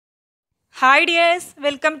Hi dears,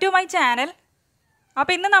 welcome to my channel.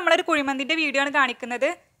 അപ്പോൾ ഇന്ന് നമ്മളൊരു കുഴിമന്തിൻ്റെ വീഡിയോ ആണ് കാണിക്കുന്നത്.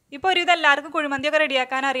 ഇപ്പോൾ ഒരുവിധം എല്ലാവർക്കും കുഴിമന്തിയൊക്കെ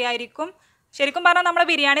റെഡിയാക്കാൻ അറിയായിരിക്കും. ശരിക്കും പറഞ്ഞാൽ നമ്മൾ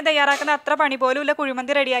ബിരിയാണി തയ്യാറാക്കുന്ന അത്ര പണി പോലും ഇല്ല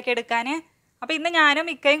കുഴിമന്തി റെഡിയാക്കി എടുക്കാൻ. അപ്പോൾ ഇന്ന് ഞാനും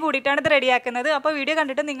ഇക്കയും കൂടിയിട്ടാണ് ഇത് റെഡിയാക്കുന്നത്. അപ്പോൾ വീഡിയോ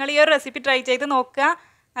കണ്ടിട്ട് നിങ്ങൾ ഈ ഒരു റെസിപ്പി ട്രൈ ചെയ്ത് നോക്കുക.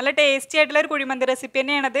 നല്ല ടേസ്റ്റി ആയിട്ടുള്ള ഒരു കുഴിമന്തി റെസിപ്പി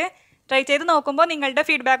തന്നെയാണത്. ട്രൈ ചെയ്ത് നോക്കുമ്പോൾ നിങ്ങളുടെ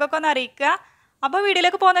ഫീഡ്ബാക്കൊക്കെ ഒന്ന് അറിയിക്കുക. അപ്പോൾ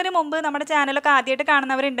വീഡിയോയിലേക്ക് പോകുന്നതിന് മുമ്പ് നമ്മുടെ ചാനലൊക്കെ ആദ്യമായിട്ട്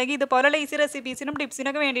കാണുന്നവരുണ്ടെങ്കിൽ ഇതുപോലുള്ള ഈസി റെസിപ്പീസിനും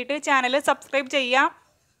ടിപ്സിനൊക്കെ വേണ്ടിയിട്ട് ചാനൽ സബ്സ്ക്രൈബ് ചെയ്യുക.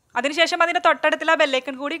 അതിനുശേഷം അതിൻ്റെ തൊട്ടടുത്തുള്ള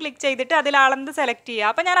ബെല്ലൈക്കൺ കൂടി ക്ലിക്ക് ചെയ്തിട്ട് അതിലാളെന്ന് സെലക്ട് ചെയ്യുക.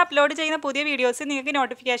 അപ്പോൾ ഞാൻ അപ്ലോഡ് ചെയ്യുന്ന പുതിയ വീഡിയോസ് നിങ്ങൾക്ക്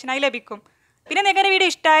നോട്ടിഫിക്കേഷനായി ലഭിക്കും. പിന്നെ നിങ്ങളുടെ വീഡിയോ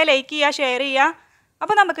ഇഷ്ടമായ ലൈക്ക് ചെയ്യുക, ഷെയർ ചെയ്യുക.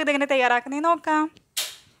 അപ്പോൾ നമുക്ക് ഇതിങ്ങനെ തയ്യാറാക്കുന്നത് നോക്കാം.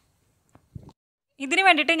 ഇതിന്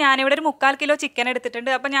വേണ്ടിയിട്ട് ഞാനിവിടെ ഒരു 3/4 കിലോ ചിക്കൻ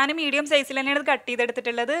എടുത്തിട്ടുണ്ട്. അപ്പോൾ ഞാൻ മീഡിയം സൈസിൽ തന്നെയാണ് ഇത് കട്ട്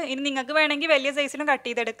ചെയ്തെടുത്തിട്ടുള്ളത്. ഇനി നിങ്ങൾക്ക് വേണമെങ്കിൽ വലിയ സൈസിലും കട്ട്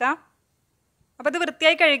ചെയ്തെടുക്കാം. അപ്പോൾ ഇത്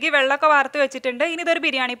വൃത്തിയായി കഴുകി വെള്ളമൊക്കെ വാർത്ത് വെച്ചിട്ടുണ്ട്. ഇനി ഇതൊരു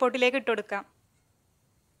ബിരിയാണി പോട്ടിലേക്ക് ഇട്ട് കൊടുക്കാം.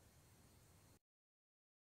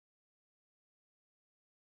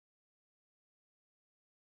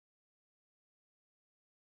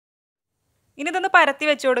 ഇനി ഇതൊന്ന് പരത്തി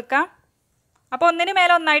വെച്ച് കൊടുക്കാം. അപ്പോൾ ഒന്നിന്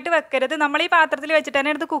മേലെ ഒന്നായിട്ട് വെക്കരുത്. നമ്മൾ ഈ പാത്രത്തിൽ വെച്ചിട്ട്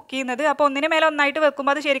തന്നെ ഇത് കുക്ക് ചെയ്യുന്നത്. അപ്പോൾ ഒന്നിന് മേലെ ഒന്നായിട്ട്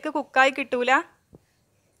വെക്കുമ്പോൾ അത് ശരിക്കും കുക്കായി കിട്ടൂല.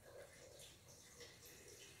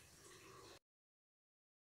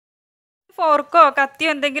 ഫോർക്കോ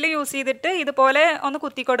കത്തിയോ എന്തെങ്കിലും യൂസ് ചെയ്തിട്ട് ഇതുപോലെ ഒന്ന്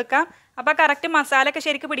കുത്തി കൊടുക്കാം. അപ്പോൾ കറക്റ്റ് മസാലയൊക്കെ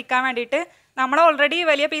ശരിക്കും പിടിക്കാൻ വേണ്ടിയിട്ട് നമ്മൾ ഓൾറെഡി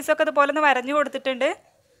വലിയ പീസൊക്കെ ഇതുപോലെ ഒന്ന് വരഞ്ഞു കൊടുത്തിട്ടുണ്ട്.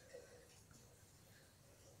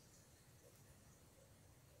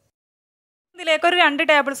 ഇതിലേക്കൊരു 2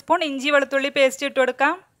 ടേബിൾ സ്പൂൺ ഇഞ്ചി വെളുത്തുള്ളി പേസ്റ്റ് ഇട്ട്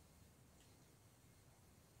കൊടുക്കാം.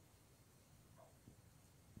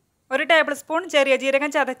 1 ടേബിൾ സ്പൂൺ ചെറിയ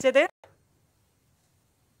ജീരകം ചതച്ചത്,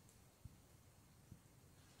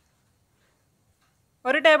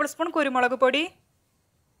 1 ടേബിൾ സ്പൂൺ കുരുമുളക് പൊടി,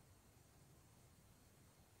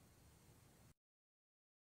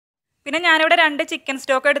 പിന്നെ ഞാനിവിടെ 2 ചിക്കൻ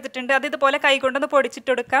സ്റ്റോക്ക് എടുത്തിട്ടുണ്ട്. അത് ഇതുപോലെ കൈകൊണ്ടൊന്ന്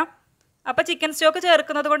പൊടിച്ചിട്ട് കൊടുക്കാം. അപ്പോൾ ചിക്കൻ സ്റ്റോക്ക്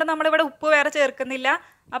ചേർക്കുന്നത് കൊണ്ട് നമ്മളിവിടെ ഉപ്പ് വേറെ ചേർക്കുന്നില്ല.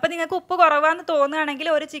 അപ്പോൾ നിങ്ങൾക്ക് ഉപ്പ് കുറവാണെന്ന് തോന്നുകയാണെങ്കിൽ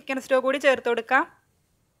ഒരു ചിക്കൻ സ്റ്റോക്ക് കൂടി ചേർത്ത് കൊടുക്കാം.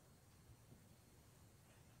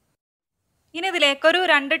 ഇനി ഇതിലേക്കൊരു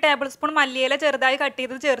 2 ടേബിൾ സ്പൂൺ മല്ലിയില ചെറുതായി കട്ട്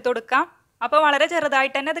ചെയ്ത് ചേർത്ത് കൊടുക്കാം. അപ്പോൾ വളരെ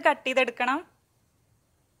ചെറുതായിട്ട് തന്നെ അത് കട്ട് ചെയ്തെടുക്കണം.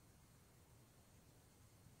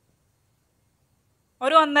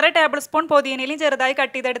 ഒരു 1.5 ടേബിൾ സ്പൂൺ പുതിനയിലയും ചെറുതായി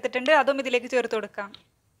കട്ട് ചെയ്തെടുത്തിട്ടുണ്ട്. അതും ഇതിലേക്ക് ചേർത്ത് കൊടുക്കാം.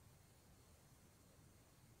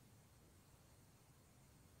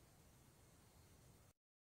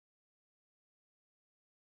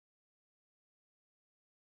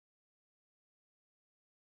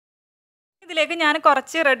 ഇതിലേക്ക് ഞാൻ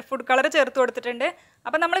കുറച്ച് റെഡ് ഫുഡ് കളർ ചേർത്ത് കൊടുത്തിട്ടുണ്ട്.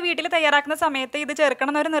 അപ്പോൾ നമ്മൾ വീട്ടിൽ തയ്യാറാക്കുന്ന സമയത്ത് ഇത്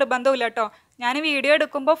ചേർക്കണം എന്നൊരു നിർബന്ധമില്ല കേട്ടോ. ഞാൻ വീഡിയോ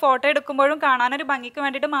എടുക്കുമ്പോൾ ഫോട്ടോ എടുക്കുമ്പോഴും കാണാനൊരു ഭംഗിക്ക്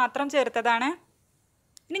വേണ്ടിയിട്ട് മാത്രം ചേർത്തതാണ്.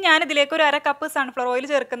 ഇനി ഞാനിതിലേക്ക് ഒരു 1/2 കപ്പ് സൺഫ്ലവർ ഓയിൽ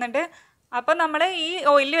ചേർക്കുന്നുണ്ട്. അപ്പോൾ നമ്മൾ ഈ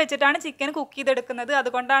ഓയിലിൽ വെച്ചിട്ടാണ് ചിക്കൻ കുക്ക് ചെയ്തെടുക്കുന്നത്.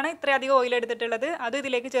 അതുകൊണ്ടാണ് ഇത്രയധികം ഓയിൽ എടുത്തിട്ടുള്ളത്. അത്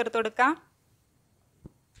ഇതിലേക്ക് ചേർത്ത് കൊടുക്കാം.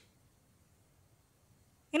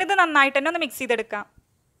 ഇനി ഇത് നന്നായിട്ട് തന്നെ ഒന്ന് മിക്സ് ചെയ്തെടുക്കാം.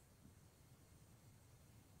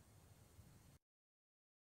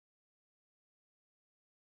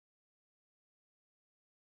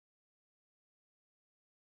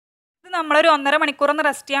 ഇത് നമ്മളൊരു 1.5 മണിക്കൂർ ഒന്ന്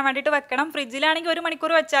റെസ്റ്റ് ചെയ്യാൻ വേണ്ടിയിട്ട് വെക്കണം. ഫ്രിഡ്ജിലാണെങ്കിൽ 1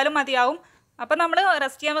 മണിക്കൂർ വെച്ചാലും മതിയാവും. അപ്പോൾ നമ്മൾ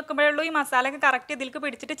റെസ്റ്റ് ചെയ്യാൻ വെക്കുമ്പോഴുള്ളൂ ഈ മസാലയൊക്കെ കറക്റ്റ് ഇതിലേക്ക്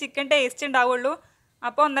പിടിച്ചിട്ട് ചിക്കൻ ടേസ്റ്റ് ഉണ്ടാവുള്ളൂ.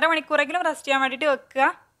 അപ്പോൾ 1.5 മണിക്കൂറെങ്കിലും റെസ്റ്റ് ചെയ്യാൻ വേണ്ടിയിട്ട്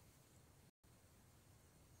വെക്കുക.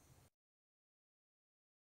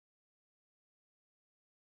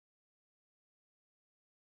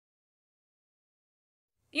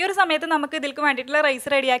 ഈ ഒരു സമയത്ത് നമുക്ക് ഇതിലേക്ക് വേണ്ടിയിട്ടുള്ള റൈസ്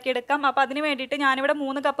റെഡിയാക്കി എടുക്കാം. അപ്പോൾ അതിന് വേണ്ടിയിട്ട് ഞാനിവിടെ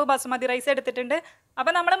 3 കപ്പ് ബസുമതി റൈസ് എടുത്തിട്ടുണ്ട്.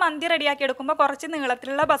 അപ്പോൾ നമ്മൾ മന്തി റെഡിയാക്കി എടുക്കുമ്പോൾ കുറച്ച്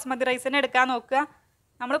നീളത്തിലുള്ള ബസുമതി റൈസ് തന്നെ എടുക്കാൻ നോക്കുക.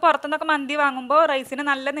 നമ്മൾ പുറത്തുനിന്നൊക്കെ മന്തി വാങ്ങുമ്പോൾ റൈസിന്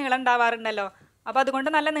നല്ല നീളം ഉണ്ടാവാറുണ്ടല്ലോ. അപ്പോൾ അതുകൊണ്ട്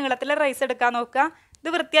നല്ല നീളത്തിലുള്ള റൈസ് എടുക്കാൻ നോക്കുക. ഇത്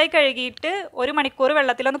വൃത്തിയായി കഴുകിയിട്ട് 1 മണിക്കൂർ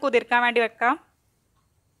വെള്ളത്തിലൊന്ന് കുതിർക്കാൻ വേണ്ടി വെക്കാം.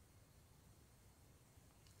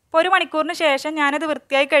 അപ്പോൾ 1 മണിക്കൂറിന് ശേഷം ഞാനിത്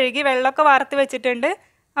വൃത്തിയായി കഴുകി വെള്ളമൊക്കെ വാർത്ത് വെച്ചിട്ടുണ്ട്.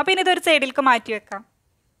 അപ്പോൾ ഇനി ഇതൊരു സൈഡിലേക്ക് മാറ്റി വെക്കാം.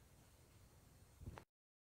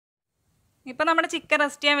 ഇപ്പോൾ നമ്മുടെ ചിക്കൻ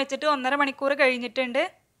റെസ്റ്റ് ചെയ്യാൻ വെച്ചിട്ട് 1.5 മണിക്കൂർ കഴിഞ്ഞിട്ടുണ്ട്.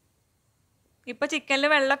 ഇപ്പോൾ ചിക്കനിൽ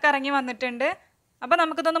വെള്ളമൊക്കെ ഇറങ്ങി വന്നിട്ടുണ്ട്. അപ്പോൾ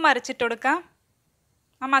നമുക്കിതൊന്ന് മറിച്ചിട്ട് കൊടുക്കാം.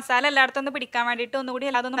 ആ മസാല എല്ലായിടത്തും ഒന്ന് പിടിക്കാൻ വേണ്ടിയിട്ട് ഒന്നുകൂടി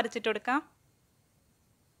എല്ലാതൊന്ന് മറിച്ചിട്ട് കൊടുക്കാം.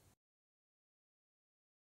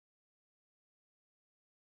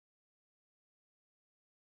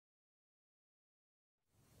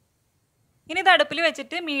 ഇനി ഇത് അടുപ്പിൽ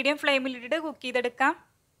വെച്ചിട്ട് മീഡിയം ഫ്ലെയിമിലിട്ടിട്ട് കുക്ക് ചെയ്തെടുക്കാം.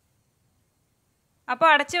 അപ്പോൾ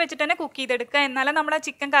അടച്ച് വെച്ചിട്ട് തന്നെ കുക്ക് ചെയ്തെടുക്കുക. എന്നാലേ നമ്മുടെ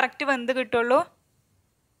ചിക്കൻ കറക്റ്റ് വെന്ത് കിട്ടുള്ളൂ.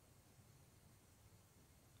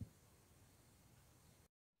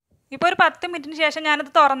 ഇപ്പോൾ ഒരു 10 മിനിറ്റിന് ശേഷം ഞാനത്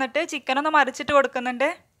തുറന്നിട്ട് ചിക്കനൊന്ന് മറിച്ചിട്ട് കൊടുക്കുന്നുണ്ട്.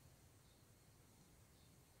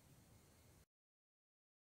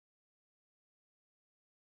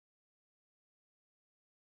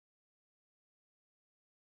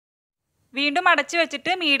 വീണ്ടും അടച്ചു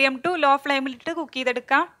വെച്ചിട്ട് മീഡിയം ടു ലോ ഫ്ലെയിമിലിട്ട് കുക്ക്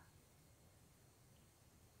ചെയ്തെടുക്കാം.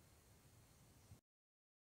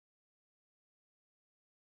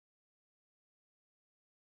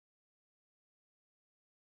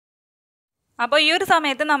 അപ്പോൾ ഈ ഒരു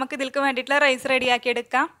സമയത്ത് നമുക്ക് ഇതിലേക്ക് വേണ്ടിയിട്ടുള്ള റൈസ് റെഡിയാക്കി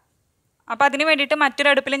എടുക്കാം. അപ്പോൾ അതിന് വേണ്ടിയിട്ട് മറ്റൊരു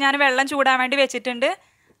അടുപ്പിൽ ഞാൻ വെള്ളം ചൂടാൻ വേണ്ടി വെച്ചിട്ടുണ്ട്.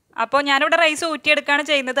 അപ്പോൾ ഞാനിവിടെ റൈസ് ഊറ്റിയെടുക്കുകയാണ്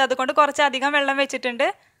ചെയ്യുന്നത്, അതുകൊണ്ട് കുറച്ചധികം വെള്ളം വെച്ചിട്ടുണ്ട്.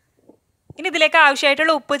 ഇനി ഇതിലേക്ക്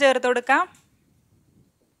ആവശ്യമായിട്ടുള്ള ഉപ്പ് ചേർത്ത് കൊടുക്കാം.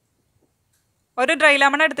 ഒരു ഡ്രൈ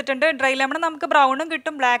ലെമൺ എടുത്തിട്ടുണ്ട്. ഡ്രൈ ലെമൺ നമുക്ക് ബ്രൗണും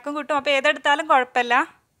കിട്ടും ബ്ലാക്കും കിട്ടും, അപ്പോൾ ഏതെടുത്താലും കുഴപ്പമില്ല.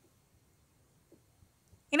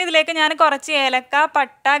 ഇനി ഇതിലേക്ക് ഞാൻ കുറച്ച് ഏലക്ക,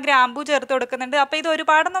 പട്ട, ഗ്രാമ്പൂ ചേർത്ത് കൊടുക്കുന്നുണ്ട്. അപ്പോൾ ഇത്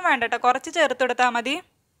ഒരുപാടൊന്നും വേണ്ട കേട്ടോ, കുറച്ച് ചേർത്ത് കൊടുത്താൽ മതി.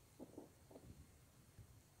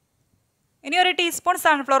 ഇനി ഒരു ടീസ്പൂൺ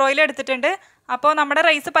സൺഫ്ലവർ ഓയിൽ എടുത്തിട്ടുണ്ട്. അപ്പോൾ നമ്മുടെ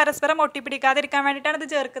റൈസ് പരസ്പരം ഒട്ടിപ്പിടിക്കാതിരിക്കാൻ വേണ്ടിയിട്ടാണ് ഇത്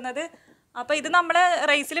ചേർക്കുന്നത്. അപ്പോൾ ഇത് നമ്മൾ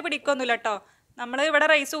റൈസിൽ പിടിക്കൊന്നുമില്ല കേട്ടോ, നമ്മൾ ഇവിടെ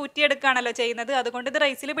റൈസ് ഊറ്റിയെടുക്കുകയാണല്ലോ ചെയ്യുന്നത്, അതുകൊണ്ട് ഇത്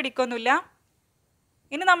റൈസിൽ പിടിക്കൊന്നുമില്ല.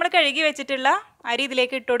 ഇനി നമ്മൾ കഴുകി വെച്ചിട്ടുള്ള അരി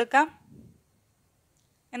ഇതിലേക്ക് ഇട്ട് കൊടുക്കാം.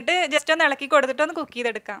 എന്നിട്ട് ജസ്റ്റ് ഒന്ന് ഇളക്കി കൊടുത്തിട്ട് ഒന്ന് കുക്ക്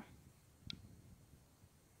ചെയ്തെടുക്കാം.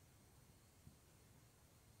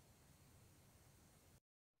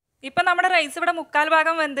 ഇപ്പം നമ്മുടെ റൈസ് ഇവിടെ 1/4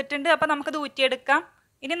 ഭാഗം വെന്തിട്ടുണ്ട്. അപ്പോൾ നമുക്കത് ഊറ്റിയെടുക്കാം.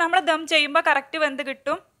 ഇനി നമ്മൾ ദം ചെയ്യുമ്പോൾ കറക്റ്റ് വെന്ത്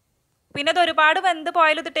കിട്ടും. പിന്നെ ഇത് ഒരുപാട് വെന്ത്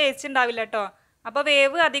പോയാലും ഇത് ടേസ്റ്റ് ഉണ്ടാവില്ല കേട്ടോ. അപ്പോൾ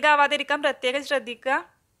വേവ് അധികം ആവാതിരിക്കാൻ പ്രത്യേകം ശ്രദ്ധിക്കുക.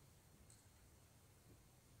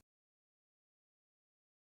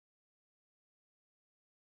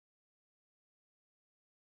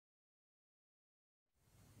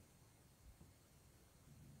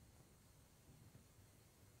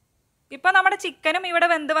 ഇപ്പോൾ നമ്മുടെ ചിക്കനും ഇവിടെ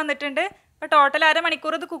വെന്ത് വന്നിട്ടുണ്ട്. ഇപ്പോൾ ടോട്ടൽ 1/2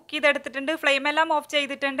 മണിക്കൂർ ഇത് കുക്ക് ചെയ്തെടുത്തിട്ടുണ്ട്. ഫ്ലെയിം എല്ലാം ഓഫ്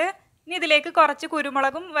ചെയ്തിട്ടുണ്ട്. ഇനി ഇതിലേക്ക് കുറച്ച്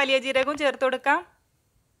കുരുമുളകും വലിയ ജീരകവും ചേർത്ത് കൊടുക്കാം.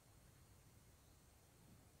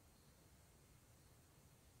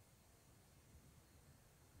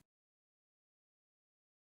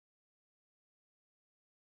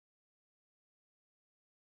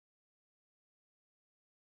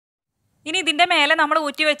 ഇനി ഇതിൻ്റെ മേലെ നമ്മൾ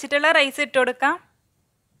ഊറ്റി വെച്ചിട്ടുള്ള റൈസ് ഇട്ട് കൊടുക്കാം.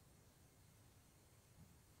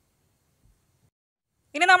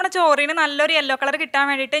 ഇനി നമ്മുടെ ചോറിന് നല്ലൊരു യെല്ലോ കളർ കിട്ടാൻ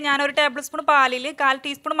വേണ്ടിയിട്ട് ഞാനൊരു ടേബിൾ സ്പൂൺ പാലിൽ 1/4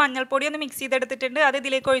 ടീസ്പൂൺ മഞ്ഞൾപ്പൊടി ഒന്ന് മിക്സ് ചെയ്തെടുത്തിട്ടുണ്ട്. അത്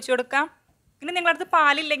ഇതിലേക്ക് ഒഴിച്ചു കൊടുക്കാം. ഇനി നിങ്ങളുടെ അടുത്ത്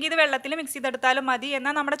പാലില്ലെങ്കിൽ ഇത് വെള്ളത്തിൽ മിക്സ് ചെയ്തെടുത്താലും മതി,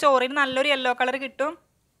 എന്നാൽ നമ്മുടെ ചോറിന് നല്ലൊരു യെല്ലോ കളർ കിട്ടും.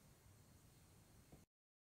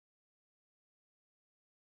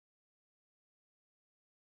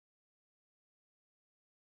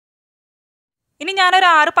 ഇനി ഞാനൊരു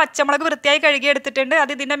 6 പച്ചമുളക് വൃത്തിയായി കഴുകി എടുത്തിട്ടുണ്ട്.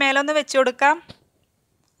 അത് ഇതിൻ്റെ മേലെ ഒന്ന് വെച്ച് കൊടുക്കാം.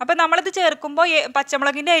 അപ്പോൾ നമ്മളിത് ചേർക്കുമ്പോൾ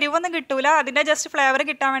പച്ചമുളകിൻ്റെ എരിവൊന്നും കിട്ടൂല, അതിൻ്റെ ജസ്റ്റ് ഫ്ലേവർ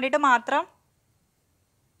കിട്ടാൻ വേണ്ടിയിട്ട് മാത്രം.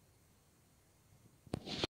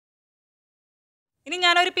 ഇനി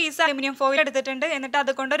ഞാനൊരു പീസ് അലുമിനിയം ഫോയിൽ എടുത്തിട്ടുണ്ട്. എന്നിട്ട്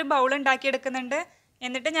അതുകൊണ്ടൊരു ബൗൾ ഉണ്ടാക്കി എടുക്കുന്നുണ്ട്.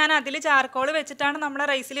 എന്നിട്ട് ഞാൻ അതിൽ ചാർക്കോൾ വെച്ചിട്ടാണ് നമ്മൾ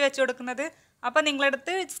റൈസിൽ വെച്ച് കൊടുക്കുന്നത്. അപ്പോൾ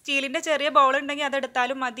നിങ്ങളടുത്ത് സ്റ്റീലിൻ്റെ ചെറിയ ബൗൾ ഉണ്ടെങ്കിൽ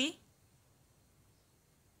അതെടുത്താലും മതി.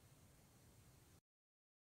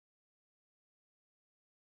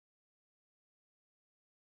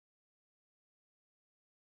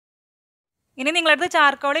 ഇനി നിങ്ങളടുത്ത്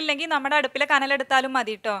ചാർക്കോൾ ഇല്ലെങ്കിൽ നമ്മുടെ അടുപ്പിലെ കനലെടുത്താലും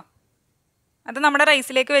മതി കേട്ടോ. അത് നമ്മുടെ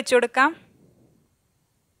റൈസിലേക്ക് വെച്ച് കൊടുക്കാം.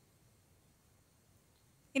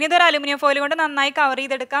 ഇനി ഇതൊരു അലുമിനിയം ഫോയിൽ കൊണ്ട് നന്നായി കവർ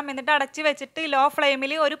ചെയ്തെടുക്കാം. എന്നിട്ട് അടച്ച് വെച്ചിട്ട് ലോ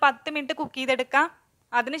ഫ്ലെയിമിൽ ഒരു 10 മിനിറ്റ് കുക്ക് ചെയ്തെടുക്കാം.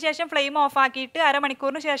 അതിനുശേഷം ഫ്ലെയിം ഓഫ് ആക്കിയിട്ട് 1/2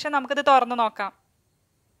 മണിക്കൂറിന് ശേഷം നമുക്കിത് തുറന്ന് നോക്കാം.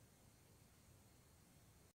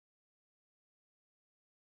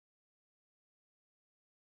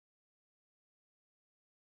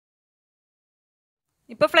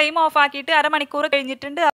 ഇപ്പോൾ ഫ്ലെയിം ഓഫ് ആക്കിയിട്ട് 1/2 മണിക്കൂർ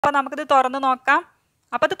കഴിഞ്ഞിട്ടുണ്ട്. അപ്പോൾ നമുക്കിത് തുറന്ന് നോക്കാം.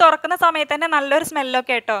 അപ്പോൾ ഇത് തുറക്കുന്ന സമയത്ത് തന്നെ നല്ലൊരു സ്മെല്ലൊക്കെ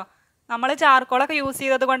കേട്ടോ. നമ്മൾ ചാർക്കോളൊക്കെ യൂസ്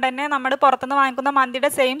ചെയ്തത് കൊണ്ട് തന്നെ നമ്മൾ പുറത്തുനിന്ന് വാങ്ങിക്കുന്ന മന്തിയുടെ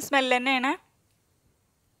സെയിം സ്മെല്ല് തന്നെയാണ്.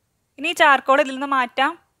 ഇനി ഈ ചാർക്കോൾ ഇതിൽ നിന്ന്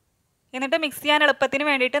മാറ്റാം. എന്നിട്ട് മിക്സ് ചെയ്യാൻ എളുപ്പത്തിന്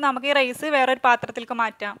വേണ്ടിയിട്ട് നമുക്ക് ഈ റൈസ് വേറൊരു പാത്രത്തിലേക്ക്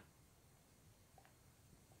മാറ്റാം.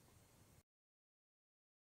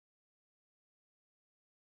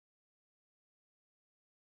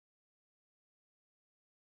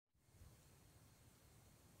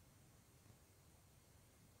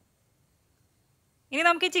 ഇനി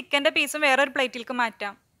നമുക്ക് ഈ ചിക്കൻ്റെ പീസും വേറൊരു പ്ലേറ്റിലേക്ക്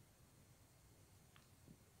മാറ്റാം.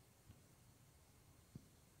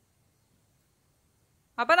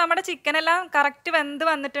 അപ്പോൾ നമ്മുടെ ചിക്കനെല്ലാം കറക്റ്റ് വെന്ത്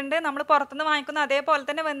വന്നിട്ടുണ്ട്. നമ്മൾ പുറത്തുനിന്ന് വാങ്ങിക്കുന്ന അതേപോലെ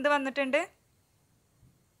തന്നെ വെന്ത് വന്നിട്ടുണ്ട്.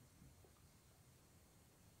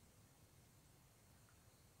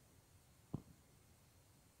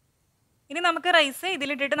 ഇനി നമുക്ക് റൈസ്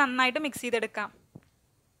ഇതിലിട്ടിട്ട് നന്നായിട്ട് മിക്സ് ചെയ്തെടുക്കാം.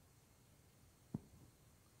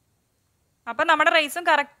 അപ്പം നമ്മുടെ റൈസും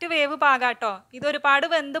കറക്റ്റ് വേവ് പാകാട്ടോ. ഇത് ഒരുപാട്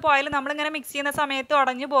വെന്ത് പോയാലും നമ്മളിങ്ങനെ മിക്സ് ചെയ്യുന്ന സമയത്ത്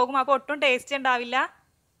ഉടഞ്ഞു പോകും, അപ്പോൾ ഒട്ടും ടേസ്റ്റ് ഉണ്ടാവില്ല.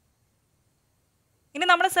 ഇനി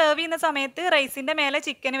നമ്മൾ സെർവ് ചെയ്യുന്ന സമയത്ത് റൈസിൻ്റെ മേലെ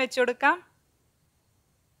ചിക്കൻ വെച്ച് കൊടുക്കാം.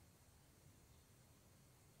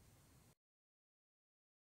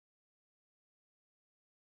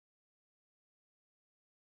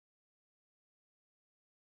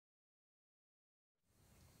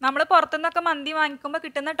 നമ്മൾ പുറത്തുനിന്നൊക്കെ മന്തി വാങ്ങിക്കുമ്പോൾ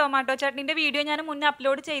കിട്ടുന്ന ടൊമാറ്റോ ചട്നീൻ്റെ വീഡിയോ ഞാൻ മുന്നേ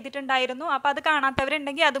അപ്ലോഡ് ചെയ്തിട്ടുണ്ടായിരുന്നു. അപ്പോൾ അത്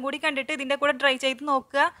കാണാത്തവരുണ്ടെങ്കിൽ അതും കൂടി കണ്ടിട്ട് ഇതിൻ്റെ കൂടെ ട്രൈ ചെയ്ത്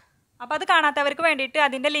നോക്കുക. അപ്പോൾ അത് കാണാത്തവർക്ക് വേണ്ടിയിട്ട്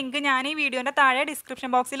അതിൻ്റെ ലിങ്ക് ഞാൻ ഈ വീഡിയോൻ്റെ താഴെ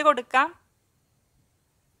ഡിസ്ക്രിപ്ഷൻ ബോക്സിൽ കൊടുക്കാം.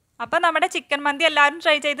 അപ്പോൾ നമ്മുടെ ചിക്കൻ മന്തി എല്ലാവരും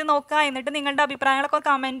ട്രൈ ചെയ്ത് നോക്കുക. എന്നിട്ട് നിങ്ങളുടെ അഭിപ്രായങ്ങളൊക്കെ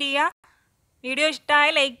കമൻറ്റ് ചെയ്യുക. വീഡിയോ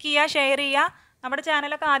ഇഷ്ടമായി ലൈക്ക് ചെയ്യുക, ഷെയർ ചെയ്യുക. നമ്മുടെ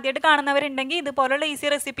ചാനലൊക്കെ ആദ്യമായിട്ട് കാണുന്നവരുണ്ടെങ്കിൽ ഇതുപോലുള്ള ഈസി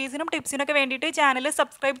റെസിപ്പീസിനും ടിപ്സിനൊക്കെ വേണ്ടിയിട്ട് ചാനൽ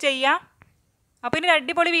സബ്സ്ക്രൈബ് ചെയ്യുക. അപ്പോൾ ഇനി ഒരു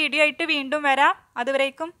അടിപൊളി വീഡിയോ ആയിട്ട് വീണ്ടും വരാം.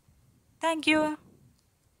 അതുവരേക്കും താങ്ക് യു.